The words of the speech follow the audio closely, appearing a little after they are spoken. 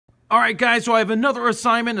Alright guys, so I have another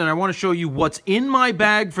assignment and I want to show you what's in my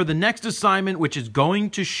bag for the next assignment, which is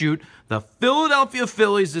going to shoot the Philadelphia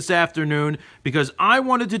Phillies this afternoon, because I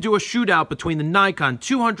wanted to do a shootout between the Nikon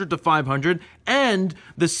 200-500 and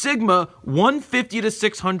the Sigma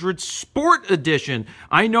 150-600 Sport Edition.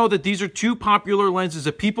 I know that these are two popular lenses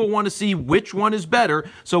that people want to see which one is better,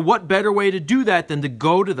 so what better way to do that than to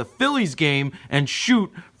go to the Phillies game and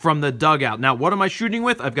shoot from the dugout. Now, what am I shooting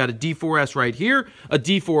with? I've got a D4s right here, a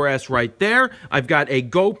D4s right there. I've got a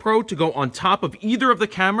GoPro to go on top of either of the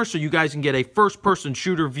cameras so you guys can get a first-person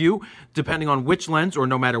shooter view depending on which lens, or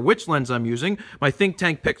no matter which lens I'm using. My Think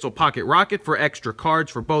Tank Pixel Pocket Rocket for extra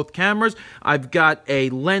cards for both cameras. I've got a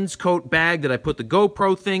lens coat bag that I put the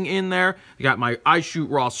GoPro thing in there. I got my iShoot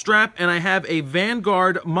Raw strap, and I have a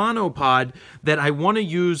Vanguard monopod that I want to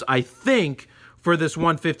use, I think, for this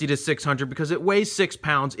 150-600 because it weighs 6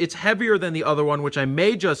 pounds. It's heavier than the other one, which I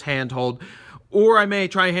may just handhold, or I may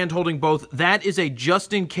try hand-holding both. That is a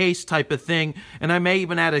just-in-case type of thing, and I may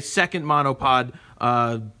even add a second monopod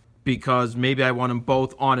because maybe I want them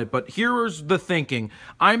both on it. But here's the thinking.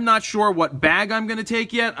 I'm not sure what bag I'm going to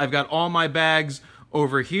take yet. I've got all my bags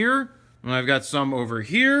over here, and I've got some over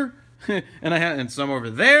here, and some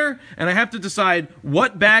over there, and I have to decide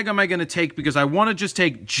what bag am I going to take, because I want to just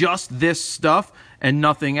take just this stuff and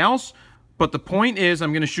nothing else. But the point is,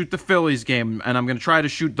 I'm going to shoot the Phillies game, and I'm going to try to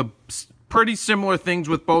shoot the pretty similar things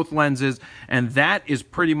with both lenses, and that is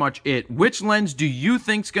pretty much it. Which lens do you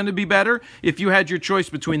think is going to be better? If you had your choice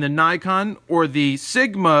between the Nikon or the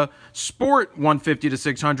Sigma Sport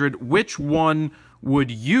 150-600, which one would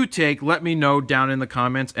you take? Let me know down in the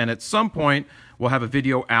comments, and at some point we'll have a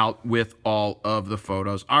video out with all of the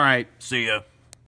photos. All right, see ya.